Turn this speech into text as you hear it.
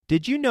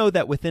Did you know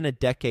that within a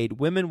decade,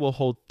 women will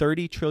hold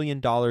 $30 trillion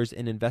in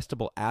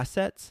investable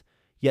assets?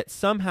 Yet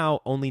somehow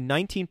only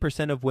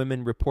 19% of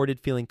women reported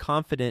feeling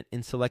confident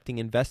in selecting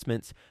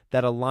investments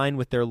that align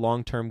with their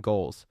long-term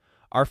goals.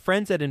 Our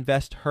friends at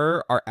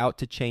InvestHer are out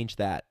to change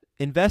that.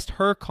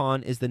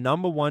 InvestHerCon is the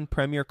 #1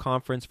 premier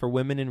conference for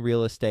women in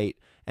real estate,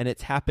 and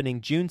it's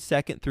happening June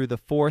 2nd through the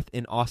 4th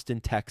in Austin,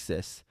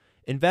 Texas.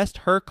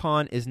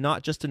 InvestHerCon is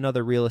not just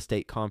another real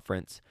estate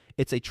conference.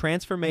 It's a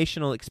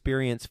transformational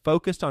experience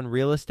focused on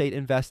real estate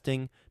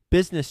investing,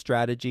 business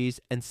strategies,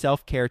 and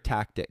self-care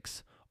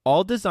tactics,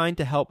 all designed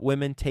to help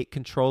women take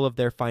control of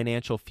their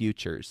financial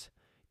futures.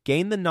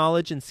 Gain the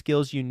knowledge and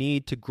skills you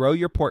need to grow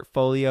your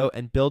portfolio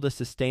and build a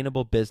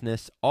sustainable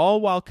business,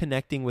 all while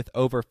connecting with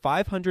over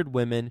 500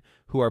 women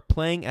who are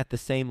playing at the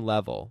same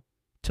level.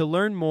 To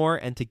learn more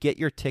and to get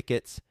your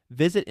tickets,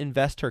 visit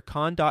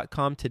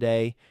InvestHerCon.com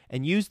today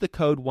and use the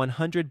code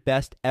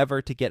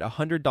 100BESTEVER to get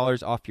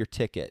 $100 off your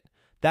ticket.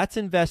 That's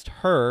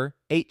InvestHer,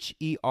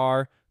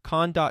 H-E-R,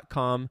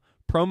 con.com,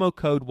 promo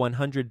code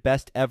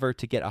 100BESTEVER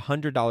to get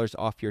 $100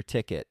 off your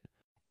ticket.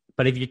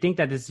 But if you think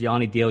that this is the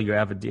only deal you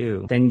ever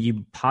do, then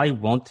you probably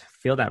won't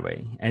feel that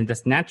way. And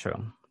that's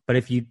natural. But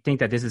if you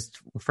think that this is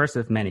first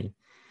of many,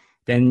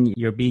 then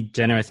you'll be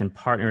generous and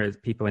partner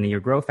with people and you'll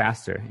grow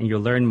faster and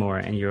you'll learn more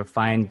and you'll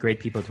find great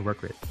people to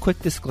work with. Quick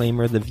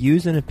disclaimer, the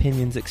views and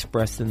opinions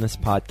expressed in this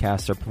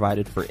podcast are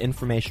provided for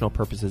informational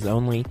purposes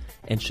only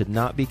and should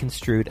not be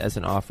construed as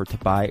an offer to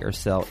buy or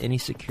sell any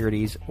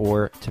securities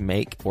or to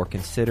make or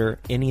consider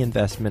any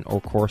investment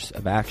or course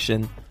of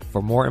action.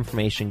 For more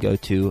information, go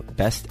to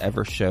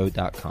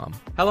bestevershow.com.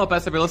 Hello,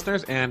 Best Ever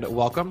listeners, and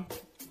welcome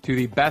to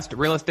the Best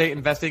Real Estate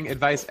Investing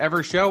Advice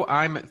Ever show.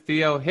 I'm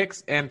Theo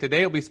Hicks, and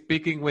today we'll be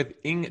speaking with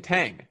Ing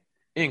Tang.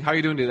 Ing, how are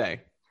you doing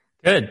today?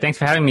 Good. Thanks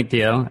for having me,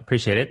 Theo.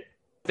 Appreciate it.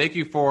 Thank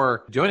you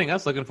for joining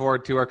us. Looking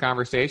forward to our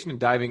conversation and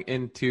diving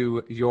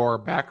into your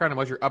background and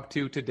what you're up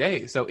to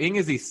today. So Ing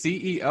is the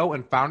CEO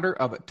and founder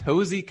of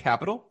Tozy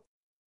Capital,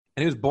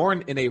 and he was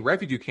born in a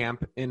refugee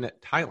camp in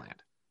Thailand.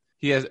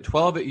 He has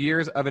 12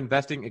 years of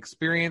investing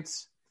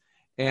experience,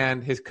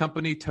 and his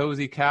company,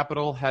 Tozy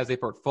Capital, has a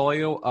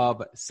portfolio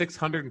of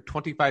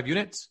 625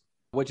 units,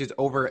 which is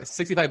over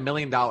 $65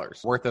 million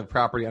worth of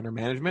property under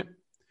management.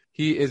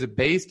 He is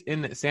based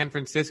in San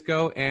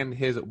Francisco, and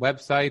his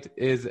website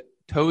is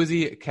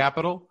Tozy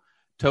Capital.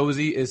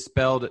 Tozy is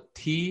spelled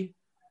Touzi,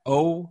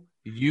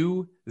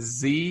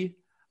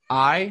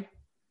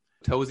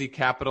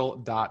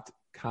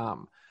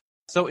 tozycapital.com.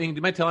 So, Ing, do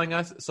you mind telling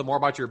us some more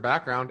about your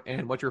background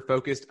and what you're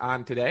focused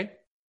on today?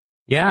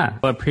 Yeah,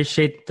 I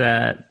appreciate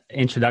the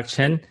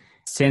introduction.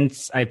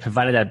 Since I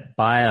provided that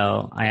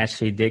bio, I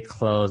actually did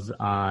close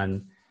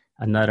on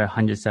another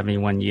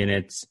 171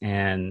 units,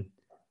 and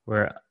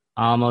we're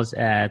almost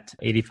at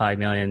 85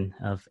 million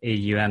of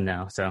AUM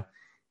now. So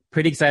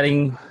pretty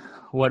exciting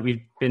what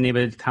we've been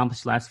able to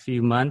accomplish the last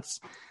few months.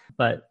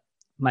 But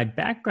my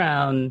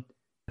background,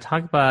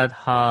 talk about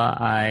how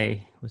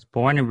I was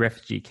born in a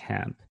refugee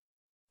camp.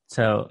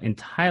 So in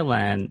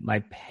Thailand, my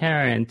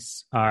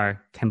parents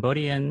are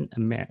Cambodian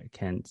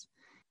Americans.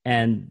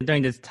 And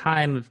during this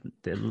time of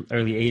the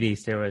early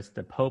 80s, there was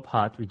the Pol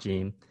Pot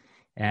regime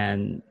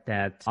and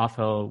that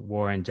awful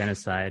war and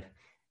genocide.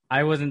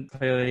 I wasn't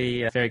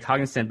clearly very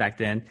cognizant back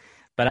then,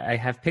 but I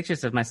have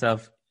pictures of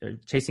myself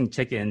chasing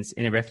chickens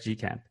in a refugee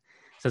camp.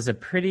 So it's a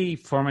pretty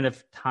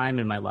formative time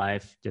in my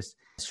life, just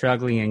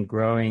struggling and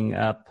growing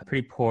up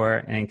pretty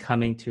poor and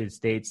coming to the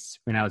States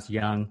when I was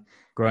young,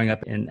 growing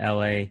up in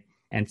LA.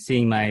 And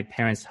seeing my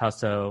parents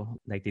hustle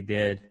like they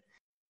did,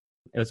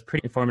 it was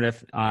pretty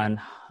informative on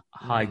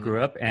how I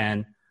grew up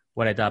and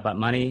what I thought about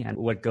money and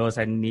what goals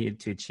I needed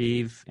to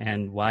achieve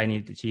and why I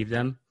needed to achieve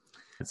them.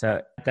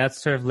 So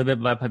that's sort of a little bit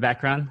about my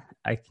background.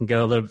 I can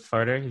go a little bit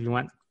further if you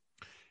want.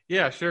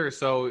 Yeah, sure.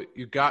 So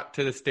you got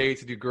to the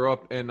States and you grew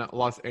up in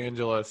Los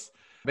Angeles.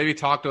 Maybe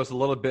talk to us a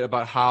little bit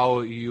about how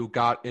you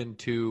got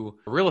into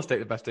real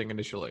estate investing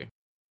initially.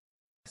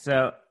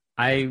 So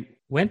I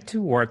went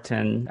to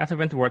Wharton. After I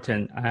went to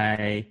Wharton,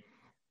 I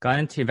got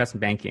into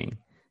investment banking,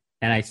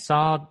 and I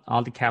saw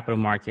all the capital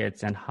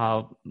markets and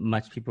how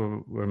much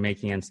people were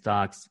making in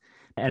stocks.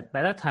 And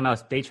by that time, I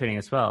was day trading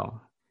as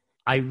well.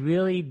 I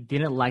really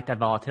didn't like that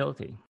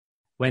volatility.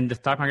 When the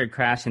stock market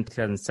crashed in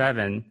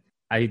 2007,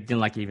 I didn't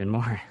like it even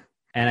more.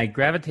 And I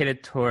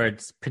gravitated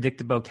towards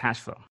predictable cash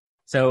flow.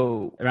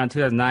 So around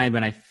 2009,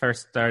 when I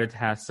first started to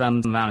have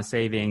some amount of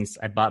savings,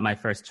 I bought my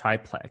first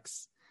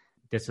triplex.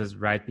 This was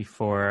right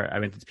before I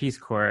went to the Peace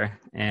Corps,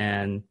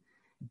 and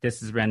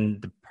this is when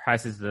the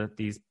prices of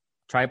these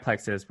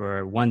triplexes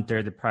were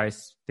 1/3 the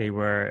price they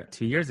were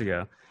 2 years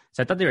ago.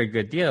 So I thought they were a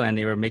good deal, and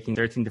they were making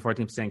 13 to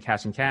 14%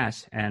 cash in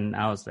cash. And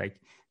I was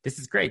like, this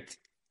is great.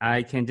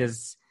 I can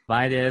just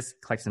buy this,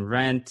 collect some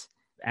rent,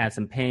 add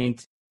some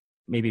paint,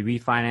 maybe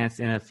refinance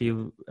in a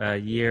few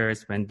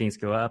years when things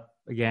go up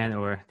again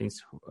or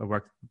things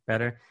work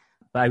better.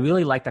 But I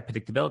really like that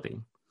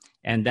predictability.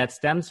 And that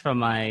stems from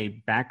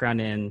my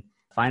background in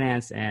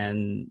finance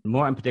and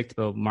more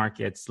unpredictable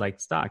markets like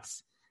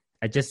stocks.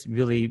 I just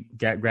really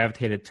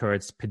gravitated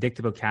towards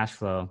predictable cash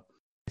flow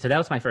So that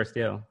was my first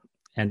deal,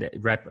 and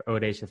right at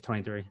the age of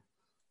 23.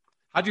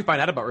 How'd you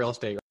find out about real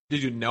estate?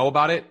 Did you know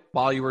about it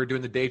while you were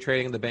doing the day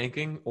trading and the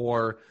banking?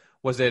 Or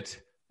was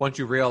it once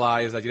you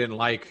realized that you didn't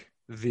like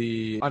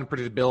the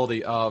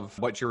unpredictability of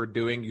what you were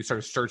doing, you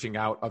started searching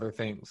out other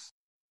things?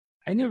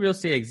 I knew real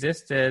estate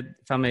existed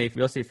from a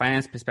real estate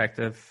finance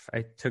perspective.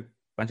 I took a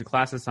bunch of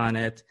classes on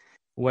it.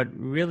 What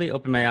really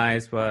opened my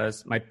eyes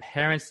was my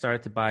parents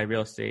started to buy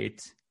real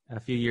estate a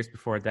few years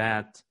before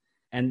that.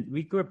 And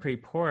we grew up pretty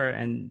poor,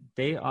 and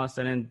they all of a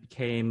sudden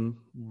became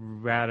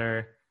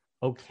rather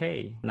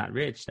okay, not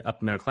rich,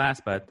 upper middle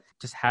class, but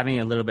just having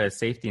a little bit of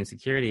safety and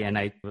security. And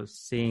I was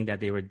seeing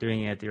that they were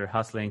doing it, they were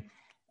hustling,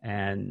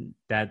 and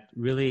that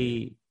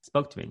really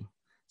spoke to me.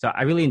 So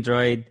I really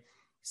enjoyed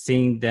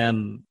seeing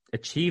them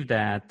achieve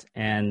that,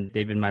 and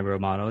they've been my role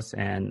models,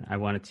 and I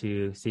wanted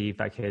to see if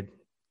I could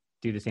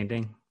do the same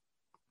thing.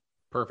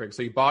 Perfect.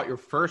 So you bought your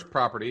first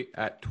property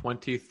at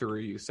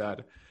 23, you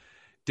said.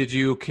 Did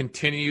you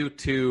continue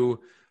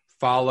to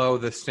follow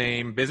the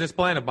same business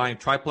plan of buying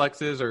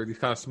triplexes or these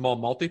kind of small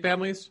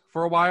multifamilies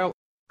for a while?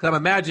 Because I'm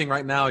imagining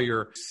right now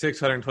your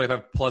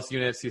 625 plus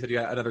units, you said you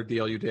had another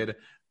deal you did.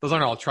 Those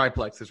aren't all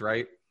triplexes,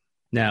 right?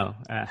 No.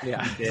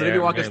 Yeah. So maybe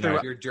walk us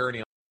through your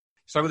journey.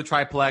 Start with the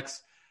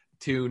triplex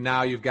to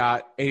now you've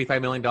got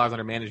 $85 million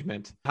under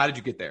management. How did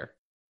you get there?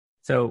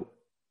 So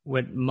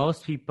with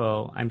most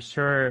people, I'm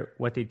sure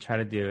what they try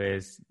to do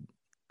is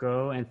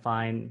go and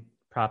find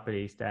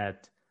properties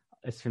that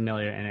is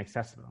familiar and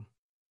accessible.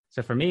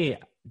 So for me,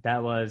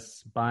 that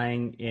was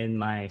buying in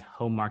my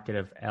home market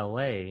of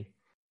LA.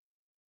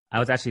 I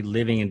was actually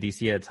living in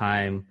DC at the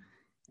time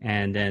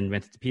and then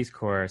went to the Peace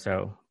Corps.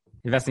 So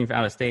investing for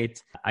out of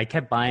state, I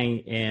kept buying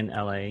in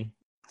LA,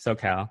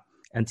 SoCal,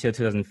 until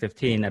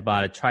 2015. I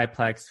bought a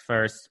triplex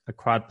first, a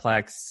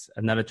quadplex,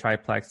 another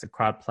triplex, a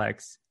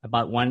quadplex,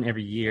 about one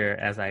every year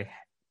as I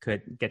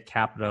could get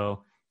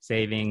capital,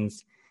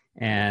 savings,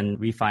 and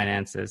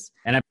refinances.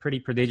 And I'm a pretty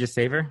prodigious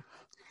saver.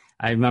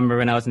 I remember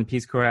when I was in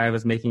Peace Corps, I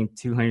was making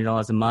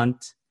 $200 a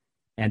month,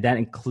 and that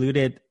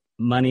included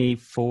money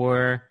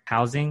for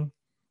housing.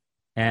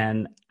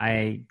 And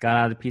I got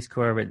out of the Peace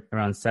Corps with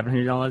around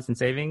 $700 in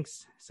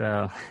savings.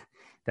 So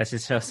that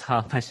just shows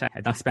how much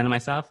I don't spend on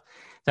myself.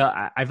 So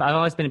I've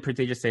always been a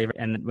prodigious saver.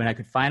 And when I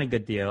could find a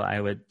good deal, I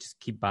would just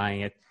keep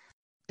buying it.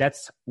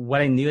 That's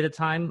what I knew at the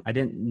time. I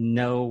didn't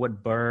know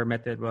what BRRRR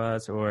method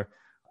was or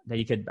that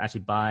you could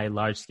actually buy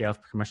large scale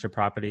commercial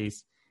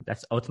properties.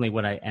 That's ultimately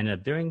what I ended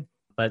up doing.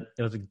 But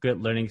it was a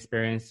good learning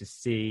experience to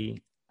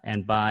see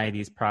and buy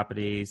these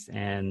properties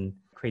and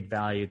create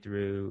value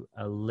through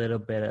a little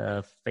bit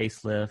of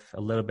facelift,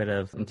 a little bit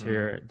of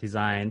interior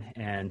design,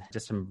 and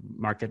just some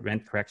market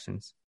rent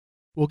corrections.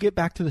 We'll get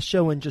back to the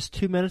show in just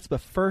 2 minutes,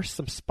 but first,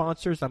 some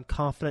sponsors I'm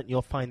confident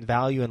you'll find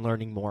value in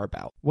learning more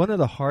about. One of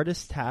the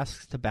hardest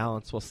tasks to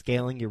balance while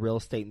scaling your real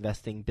estate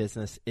investing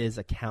business is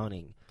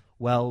accounting.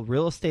 Well,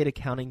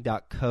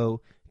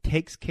 realestateaccounting.co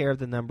takes care of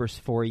the numbers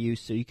for you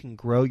so you can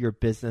grow your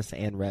business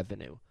and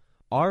revenue.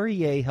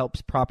 REA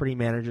helps property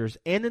managers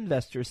and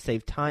investors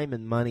save time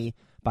and money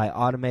by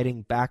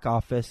automating back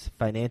office,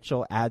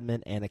 financial,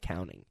 admin, and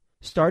accounting.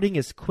 Starting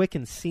is quick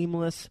and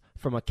seamless,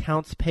 from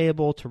accounts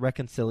payable to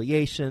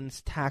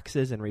reconciliations,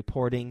 taxes, and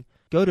reporting.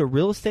 Go to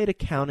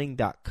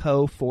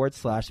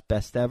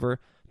realestateaccounting.co/best ever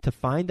to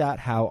find out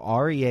how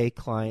REA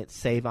clients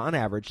save on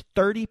average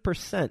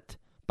 30%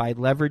 by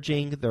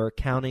leveraging their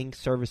accounting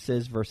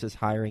services versus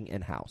hiring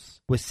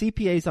in-house. With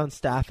CPAs on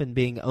staff and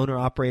being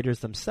owner-operators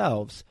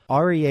themselves,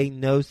 REA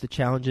knows the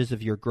challenges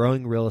of your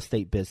growing real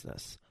estate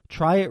business.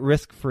 Try it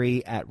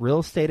risk-free at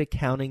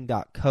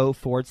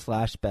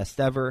realestateaccounting.co/best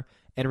ever,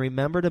 and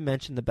remember to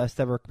mention the Best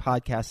Ever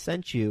podcast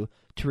sent you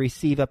to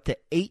receive up to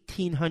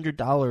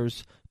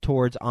 $1,800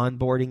 towards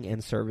onboarding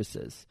and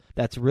services.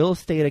 That's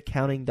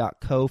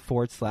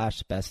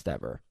realestateaccounting.co/best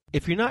ever.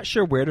 If you're not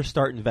sure where to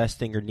start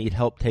investing or need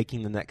help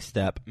taking the next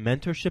step,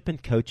 mentorship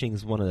and coaching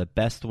is one of the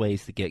best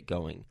ways to get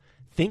going.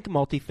 Think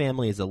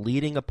Multifamily is a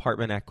leading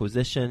apartment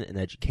acquisition and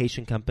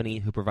education company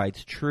who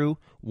provides true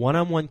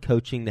one-on-one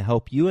coaching to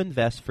help you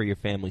invest for your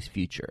family's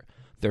future.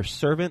 Their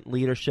servant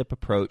leadership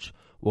approach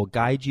will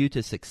guide you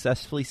to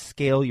successfully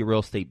scale your real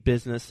estate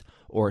business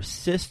or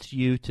assist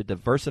you to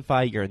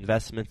diversify your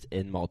investments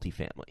in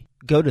multifamily.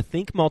 Go to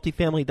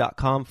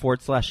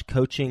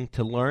thinkmultifamily.com/coaching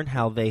to learn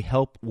how they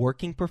help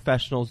working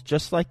professionals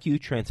just like you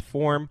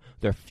transform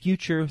their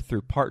future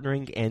through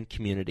partnering and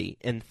community.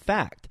 In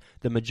fact,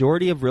 the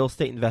majority of real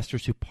estate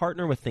investors who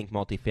partner with Think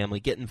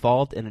Multifamily get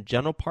involved in a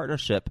general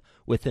partnership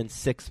within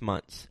 6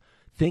 months.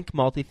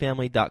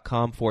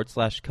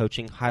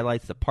 thinkmultifamily.com/coaching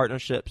highlights the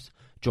partnerships,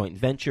 joint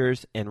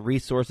ventures, and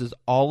resources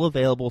all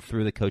available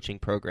through the coaching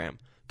program.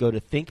 Go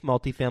to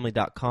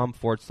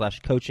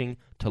thinkmultifamily.com/coaching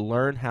to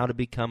learn how to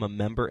become a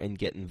member and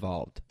get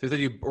involved. So you said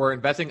you were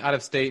investing out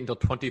of state until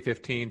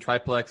 2015,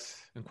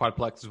 triplex and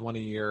quadplex is one a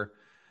year.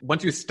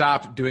 Once you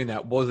stopped doing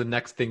that, what was the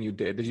next thing you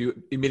did? Did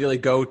you immediately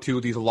go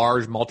to these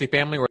large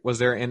multifamily, or was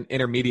there an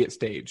intermediate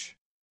stage?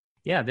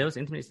 Yeah, there was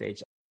intermediate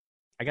stage.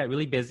 I got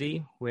really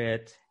busy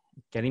with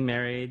getting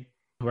married,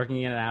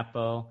 working at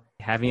Apple,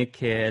 having a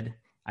kid,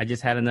 I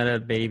just had another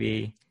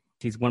baby.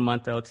 He's 1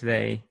 month old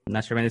today. I'm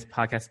not sure when this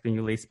podcast is being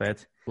released,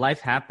 but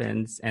life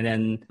happens. And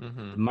then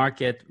the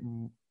market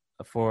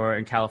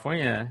in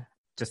California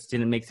just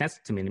didn't make sense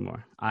to me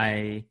anymore.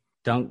 I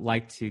don't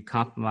like to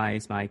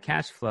compromise my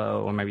cash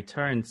flow or my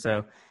return.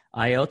 So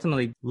I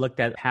ultimately looked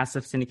at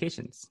passive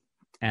syndications,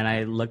 and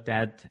I looked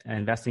at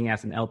investing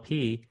as an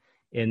LP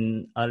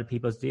in other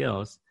people's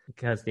deals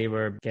because they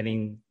were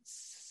getting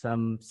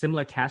some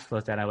similar cash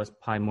flows that I was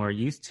probably more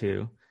used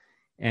to.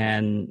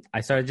 And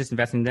I started just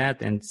investing in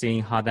that and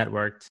seeing how that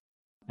worked.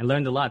 I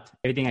learned a lot.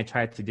 Everything I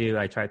tried to do,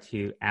 I tried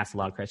to ask a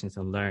lot of questions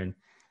and learn,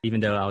 even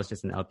though I was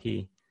just an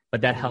LP.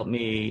 But that helped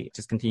me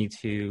just continue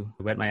to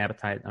whet my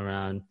appetite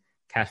around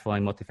cash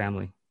flowing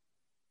multifamily.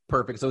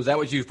 Perfect. So is that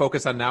what you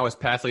focus on now, is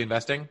passively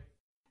investing?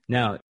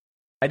 No,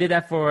 I did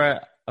that for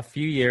a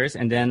few years,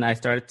 and then I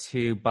started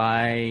to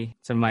buy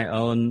some of my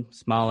own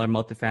smaller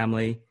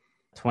multifamily,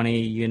 20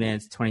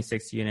 units,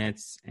 26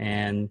 units,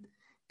 and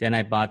then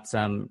I bought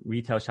some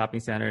retail shopping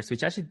centers,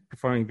 which actually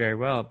performing very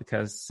well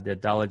because the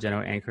Dollar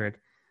General anchored.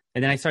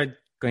 And then I started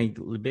going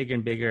bigger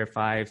and bigger,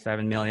 5,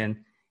 7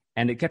 million,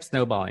 and it kept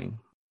snowballing.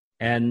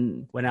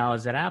 And when I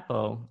was at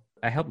Apple,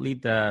 I helped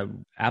lead the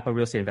Apple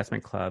Real Estate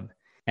Investment Club.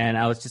 And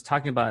I was just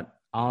talking about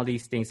all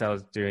these things I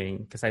was doing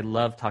because I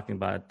love talking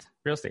about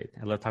real estate.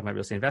 I love talking about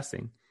real estate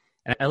investing.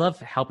 And I love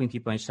helping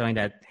people and showing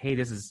that, hey,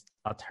 this is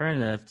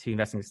alternative to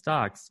investing in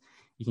stocks.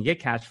 You can get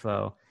cash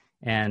flow.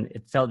 And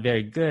it felt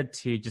very good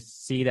to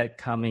just see that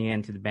coming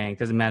into the bank.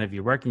 Doesn't matter if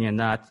you're working or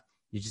not,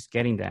 you're just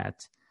getting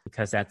that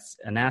because that's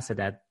an asset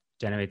that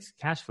generates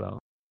cash flow.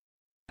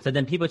 So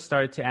then people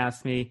started to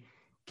ask me,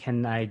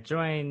 can I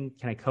join?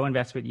 Can I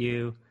co-invest with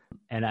you?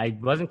 And I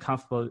wasn't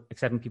comfortable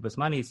accepting people's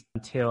monies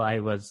until I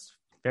was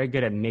very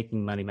good at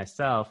making money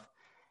myself.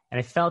 And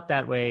I felt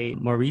that way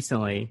more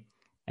recently.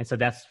 And so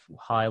that's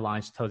how I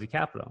launched Tozy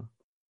Capital.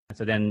 And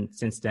so then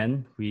since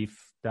then, we've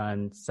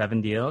done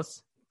 7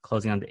 deals,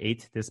 closing on the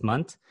 8th this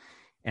month.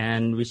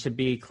 And we should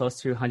be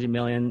close to 100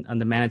 million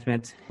under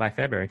management by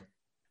February.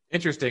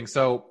 Interesting.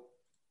 So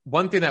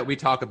one thing that we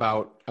talk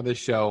about on this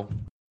show,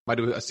 I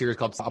do a series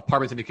called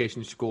Apartment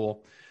Syndication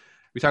School.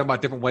 We talk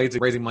about different ways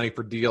of raising money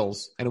for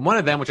deals. And one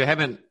of them, which I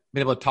haven't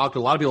been able to talk to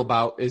a lot of people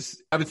about,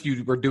 is obviously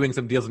you were doing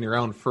some deals on your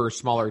own for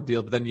smaller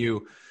deals, but then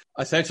you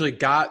essentially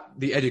got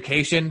the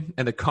education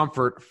and the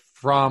comfort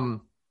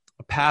from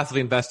passively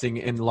investing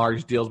in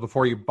large deals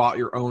before you bought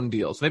your own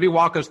deals. So maybe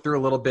walk us through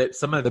a little bit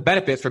some of the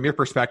benefits from your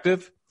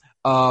perspective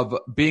of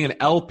being an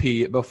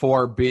LP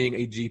before being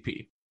a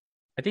GP.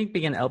 I think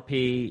being an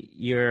LP,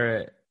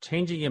 you're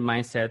changing your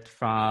mindset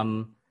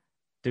from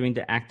doing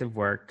the active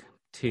work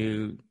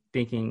to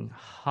thinking,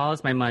 how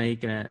is my money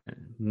going to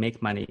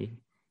make money?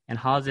 And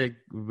how is it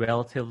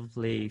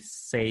relatively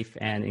safe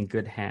and in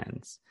good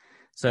hands?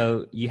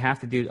 So you have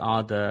to do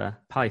all the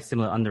probably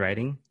similar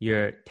underwriting.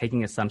 You're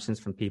taking assumptions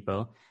from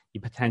people.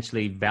 You're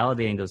potentially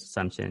validating those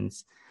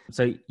assumptions.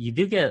 So you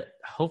do get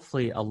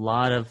hopefully a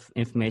lot of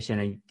information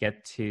and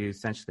get to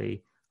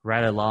essentially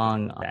ride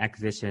along the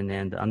acquisition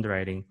and the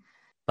underwriting.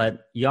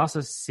 But you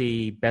also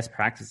see best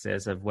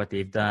practices of what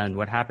they've done.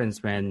 What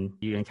happens when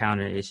you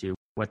encounter an issue?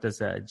 What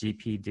does a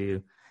GP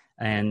do?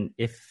 And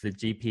if the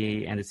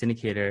GP and the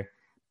syndicator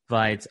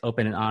provides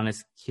open and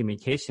honest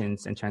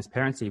communications and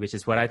transparency, which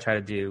is what I try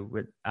to do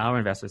with our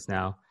investors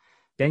now,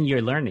 then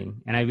you're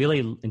learning. And I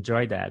really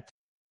enjoyed that.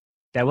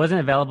 That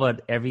wasn't available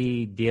at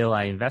every deal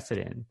I invested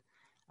in.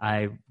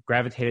 I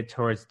gravitated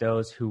towards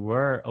those who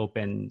were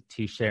open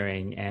to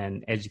sharing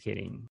and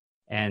educating.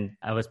 And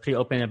I was pretty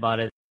open about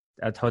it.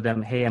 I told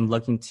them, hey, I'm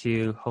looking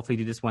to hopefully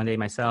do this one day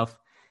myself.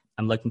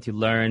 I'm looking to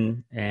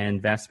learn and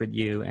invest with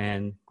you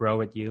and grow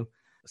with you.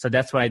 So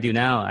that's what I do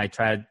now. I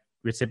try to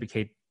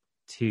reciprocate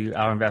to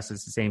our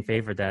investors the same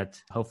favor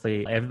that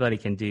hopefully everybody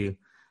can do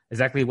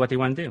exactly what they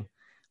want to do.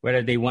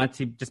 Whether they want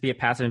to just be a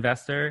passive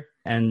investor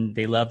and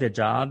they love their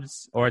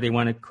jobs, or they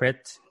want to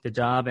quit the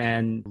job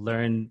and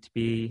learn to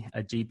be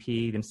a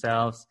GP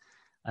themselves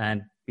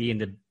and be in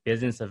the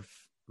business of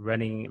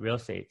running real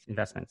estate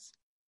investments.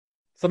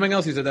 Something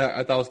else you said that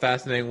I thought was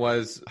fascinating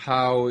was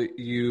how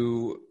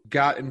you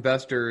got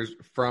investors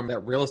from that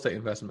real estate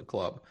investment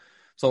club.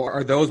 So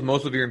are those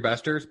most of your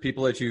investors,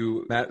 people that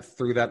you met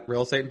through that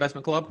real estate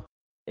investment club?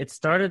 It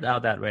started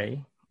out that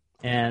way.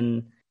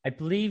 And I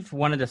believe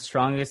one of the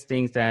strongest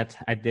things that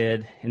I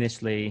did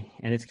initially,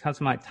 and it comes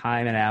from my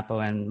time at Apple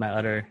and my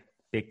other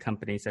big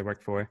companies I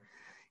worked for,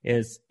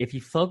 is if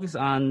you focus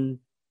on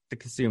the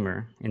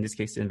consumer, in this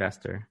case, the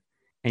investor,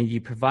 and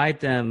you provide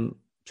them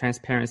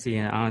transparency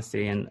and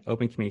honesty and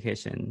open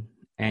communication,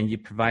 and you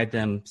provide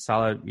them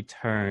solid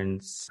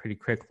returns pretty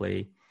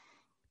quickly,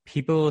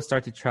 people will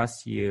start to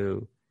trust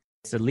you.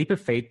 It's a leap of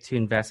faith to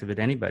invest with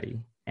anybody.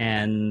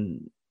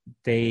 And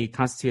they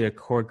constitute a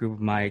core group of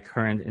my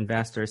current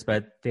investors,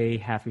 but they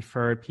have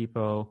referred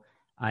people.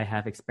 I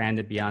have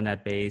expanded beyond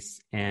that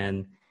base.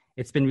 And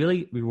it's been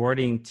really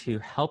rewarding to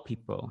help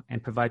people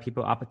and provide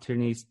people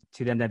opportunities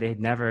to them that they had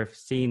never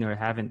seen or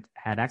haven't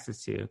had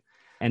access to.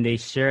 And they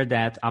share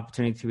that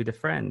opportunity with their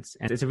friends.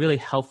 And it's a really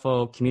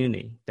helpful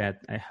community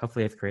that I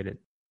hopefully have created.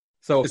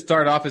 So it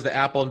started off as the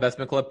Apple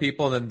Investment Club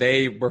people, and then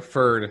they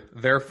referred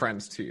their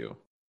friends to you.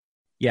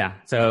 Yeah.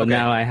 So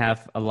now I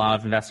have a lot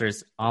of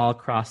investors all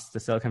across the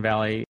Silicon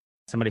Valley,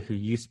 somebody who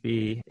used to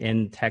be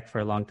in tech for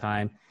a long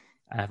time.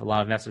 I have a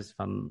lot of investors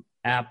from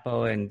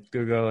Apple and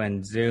Google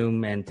and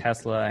Zoom and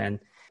Tesla, and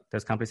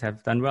those companies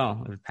have done well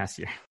over the past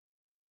year.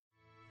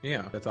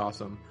 Yeah, that's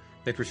awesome.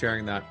 Thanks for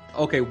sharing that.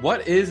 Okay,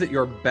 what is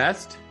your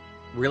best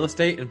real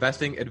estate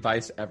investing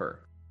advice ever?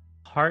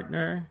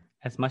 Partner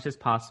as much as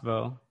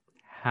possible.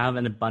 Have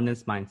an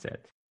abundance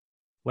mindset.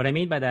 What I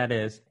mean by that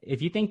is,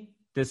 if you think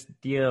this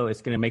deal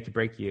is going to make or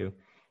break you,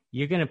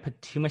 you're going to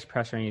put too much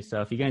pressure on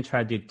yourself. You're going to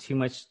try to do too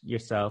much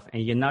yourself,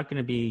 and you're not going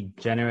to be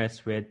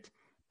generous with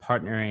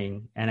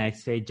partnering. And I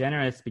say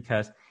generous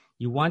because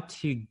you want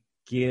to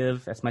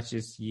give as much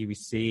as you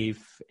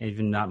receive,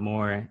 even not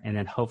more, and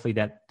then hopefully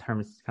that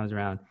term comes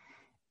around.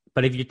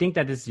 But if you think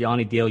that this is the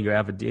only deal you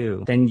ever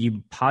do, then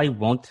you probably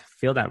won't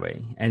feel that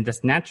way, and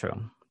that's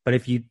natural. But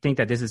if you think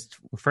that this is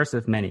first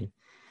of many,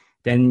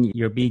 then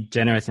you'll be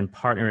generous and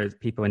partner with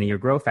people, and you'll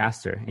grow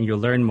faster, and you'll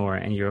learn more,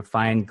 and you'll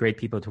find great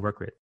people to work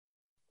with.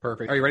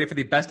 Perfect. Are you ready for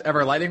the best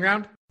ever lightning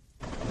round?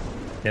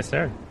 Yes,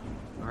 sir.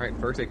 All right,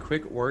 first a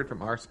quick word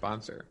from our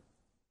sponsor.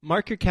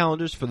 Mark your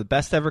calendars for the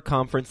Best Ever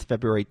Conference,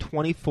 February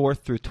 24th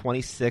through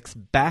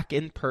 26th, back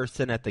in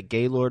person at the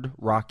Gaylord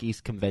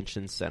Rockies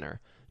Convention Center.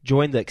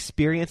 Join the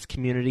experienced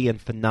community and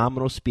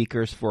phenomenal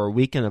speakers for a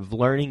weekend of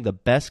learning the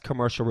best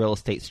commercial real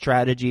estate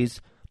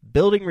strategies,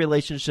 building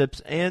relationships,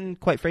 and,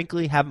 quite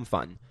frankly, having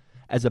fun.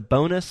 As a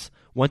bonus,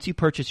 once you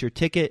purchase your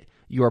ticket,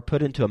 you are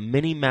put into a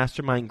mini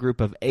mastermind group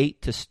of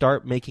 8 to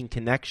start making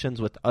connections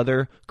with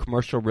other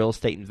commercial real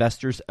estate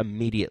investors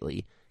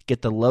immediately.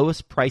 Get the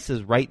lowest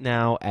prices right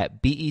now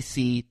at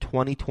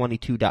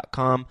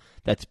BEC2022.com.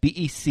 That's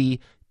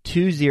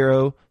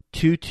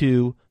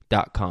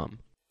BEC2022.com.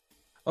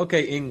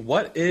 Okay, Ing,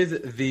 what is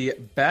the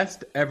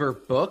best ever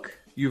book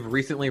you've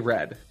recently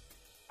read?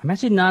 I'm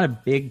actually not a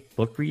big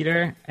book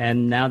reader,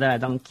 and now that I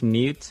don't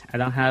commute, I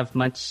don't have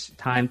much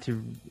time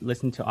to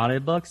listen to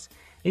audiobooks.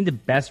 I think the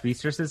best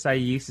resources I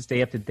use to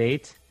stay up to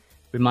date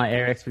with my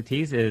area of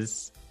expertise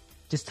is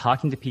just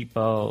talking to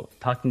people,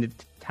 talking to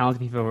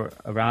talented people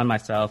around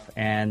myself,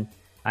 and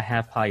I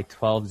have probably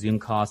 12 Zoom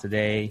calls a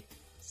day,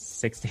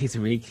 6 days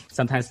a week.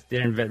 Sometimes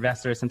they're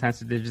investors, sometimes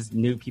they're just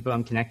new people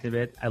I'm connected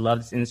with. I love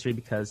this industry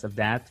because of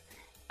that.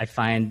 I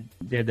find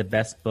they're the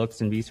best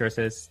books and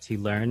resources to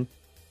learn.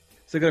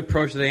 It's a good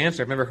approach to the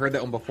answer. I've never heard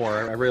that one before.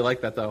 I really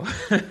like that, though.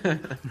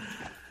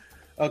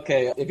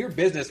 Okay, if your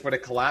business were to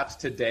collapse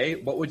today,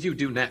 what would you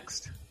do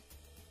next?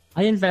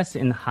 I invest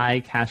in high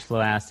cash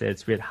flow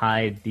assets with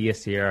high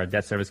DSCR,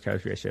 debt service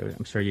coverage ratio.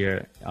 I'm sure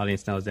your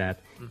audience knows that.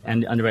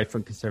 And underwrite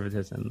for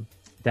conservatism.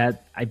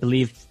 That I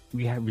believe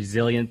we have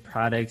resilient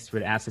products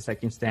with assets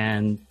that can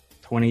stand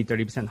 20,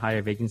 30%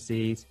 higher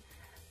vacancies.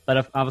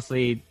 But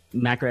obviously,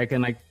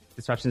 macroeconomic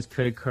disruptions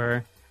could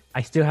occur.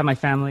 I still have my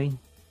family,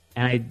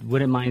 and I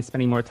wouldn't mind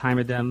spending more time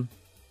with them.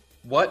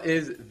 What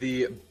is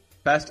the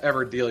best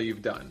ever deal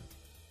you've done?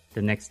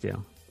 The next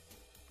deal.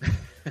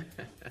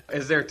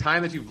 Is there a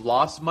time that you've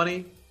lost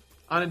money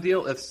on a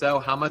deal? If so,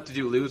 how much did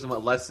you lose and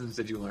what lessons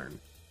did you learn?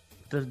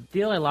 The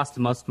deal I lost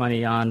the most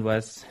money on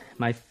was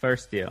my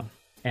first deal.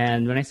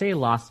 And when I say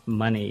lost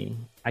money,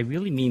 I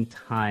really mean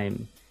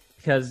time,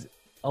 because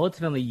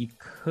ultimately you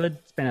could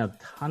spend a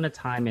ton of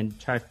time and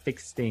try to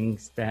fix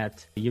things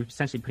that you're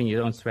essentially putting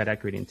your own sweat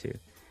equity into.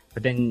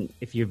 But then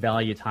if you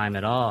value time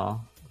at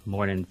all,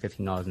 more than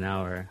 $15 an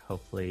hour,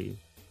 hopefully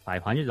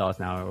 $500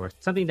 an hour, or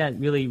something that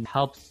really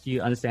helps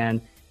you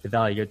understand the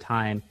value of your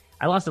time.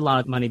 I lost a lot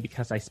of money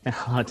because I spent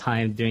a lot of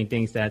time doing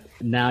things that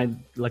now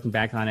looking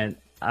back on it,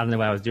 I don't know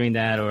why I was doing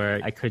that, or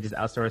I could just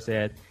outsource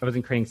it. I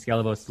wasn't creating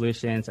scalable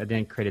solutions. I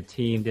didn't create a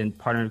team, didn't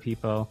partner with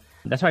people.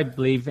 That's why I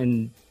believe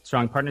in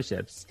strong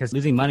partnerships, because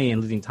losing money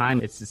and losing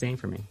time, it's the same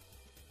for me.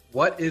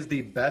 What is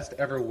the best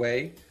ever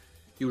way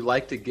you would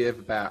like to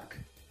give back?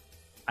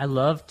 I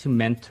love to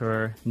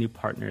mentor new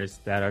partners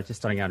that are just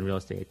starting out in real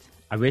estate.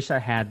 I wish I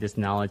had this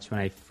knowledge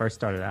when I first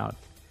started out.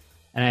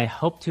 And I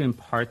hope to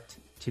impart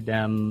to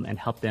them and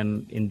help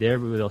them in their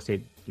real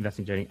estate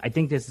investing journey. I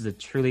think this is a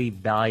truly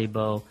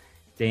valuable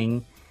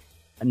thing,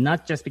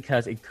 not just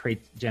because it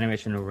creates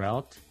generational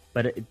wealth,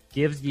 but it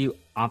gives you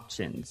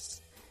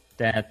options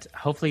that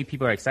hopefully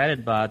people are excited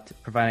about,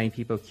 providing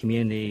people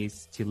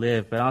communities to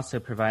live, but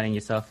also providing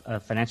yourself a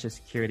financial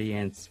security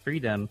and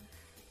freedom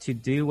to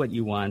do what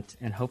you want.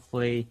 And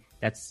hopefully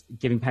that's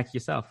giving back to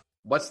yourself.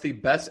 What's the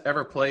best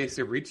ever place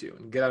to reach you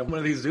and get on one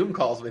of these Zoom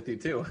calls with you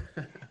too?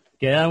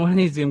 Get on one of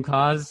these Zoom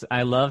calls.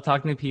 I love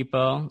talking to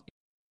people.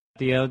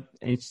 Theo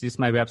introduced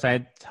my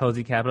website,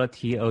 Touzi Capital,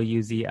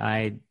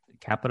 Touzi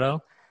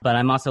Capital. But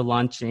I'm also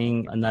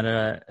launching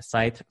another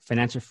site,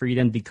 Financial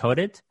Freedom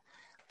Decoded.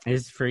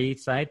 It's a free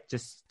site.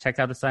 Just check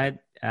out the site.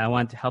 I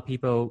want to help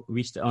people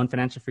reach their own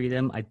financial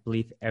freedom. I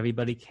believe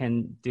everybody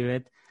can do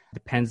it.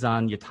 Depends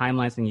on your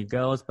timelines and your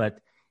goals, but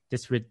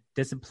just with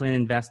disciplined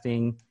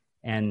investing,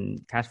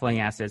 and cash flowing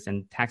assets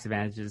and tax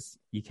advantages,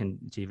 you can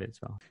achieve it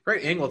as well.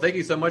 Great, Ing. Well, thank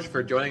you so much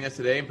for joining us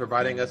today and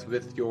providing us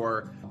with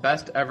your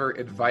best ever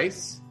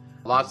advice.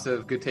 Lots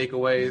of good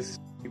takeaways.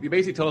 You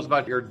basically told us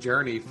about your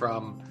journey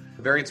from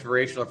very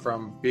inspirational,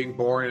 from being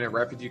born in a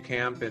refugee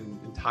camp in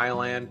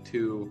Thailand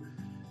to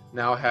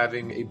now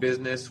having a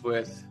business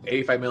with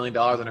 $85 million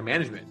under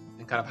management,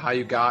 and kind of how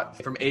you got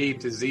from A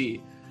to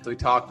Z. So we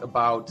talked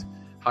about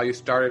how you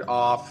started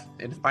off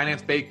in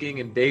finance banking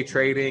and day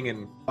trading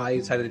and why you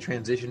decided to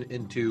transition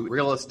into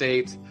real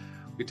estate.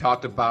 We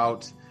talked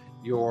about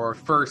your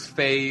first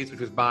phase, which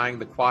was buying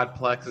the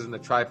quadplexes and the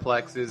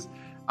triplexes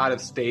out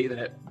of state and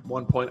at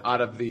one point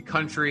out of the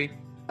country,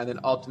 and then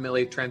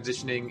ultimately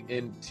transitioning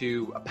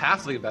into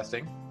passive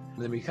investing.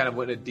 And then we kind of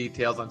went into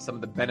details on some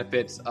of the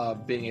benefits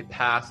of being a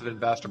passive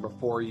investor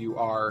before you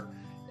are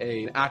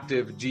an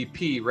active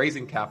GP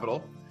raising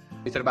capital.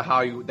 We said about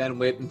how you then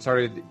went and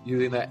started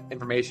using that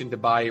information to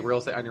buy real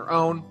estate on your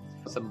own,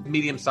 some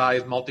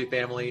medium-sized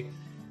multifamily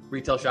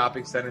retail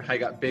shopping center, how you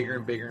got bigger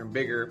and bigger and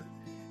bigger.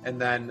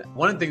 And then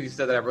one of the things you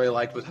said that I really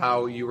liked was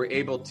how you were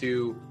able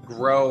to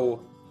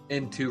grow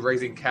into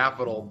raising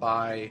capital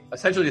by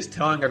essentially just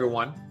telling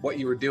everyone what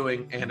you were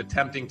doing and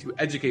attempting to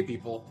educate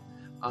people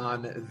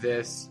on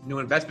this new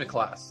investment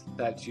class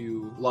that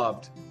you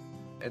loved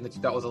and that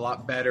you thought was a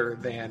lot better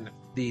than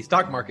the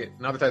stock market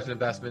and other types of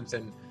investments,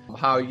 and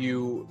how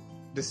you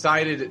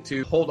decided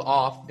to hold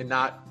off and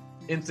not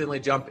instantly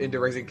jump into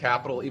raising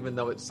capital, even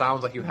though it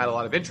sounds like you had a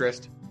lot of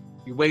interest.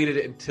 You waited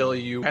until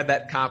you had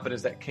that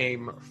confidence that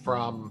came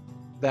from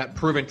that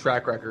proven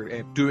track record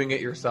and doing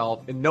it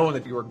yourself and knowing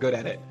that you were good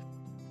at it,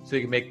 so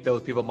you can make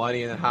those people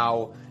money. And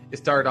how it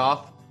started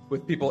off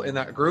with people in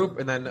that group,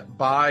 and then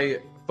by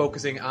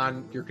focusing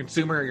on your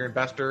consumer, your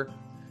investor,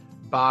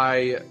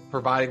 by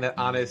providing that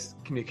honest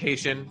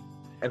communication,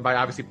 and by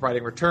obviously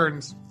providing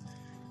returns,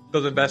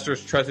 those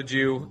investors trusted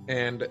you,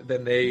 and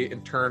then they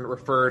in turn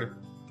referred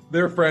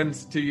their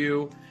friends to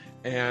you.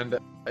 And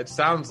it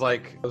sounds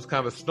like it was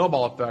kind of a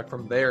snowball effect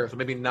from there. So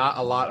maybe not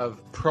a lot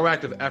of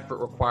proactive effort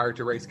required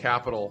to raise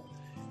capital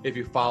if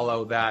you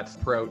follow that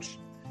approach.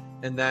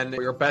 And then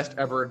your best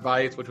ever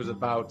advice, which was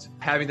about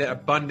having that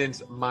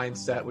abundance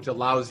mindset, which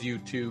allows you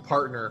to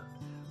partner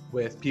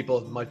with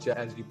people as much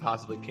as you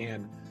possibly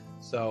can.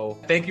 So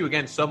thank you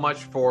again so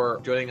much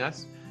for joining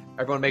us.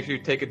 Everyone, make sure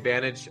you take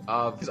advantage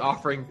of his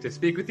offering to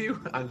speak with you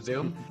on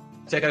Zoom.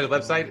 Check out his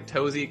website,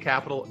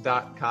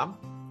 toziecapital.com.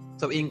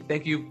 So, Ing,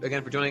 thank you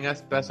again for joining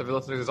us. Best of your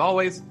listeners as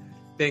always.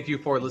 Thank you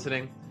for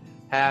listening.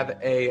 Have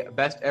a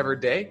best ever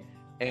day,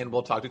 and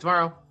we'll talk to you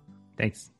tomorrow. Thanks.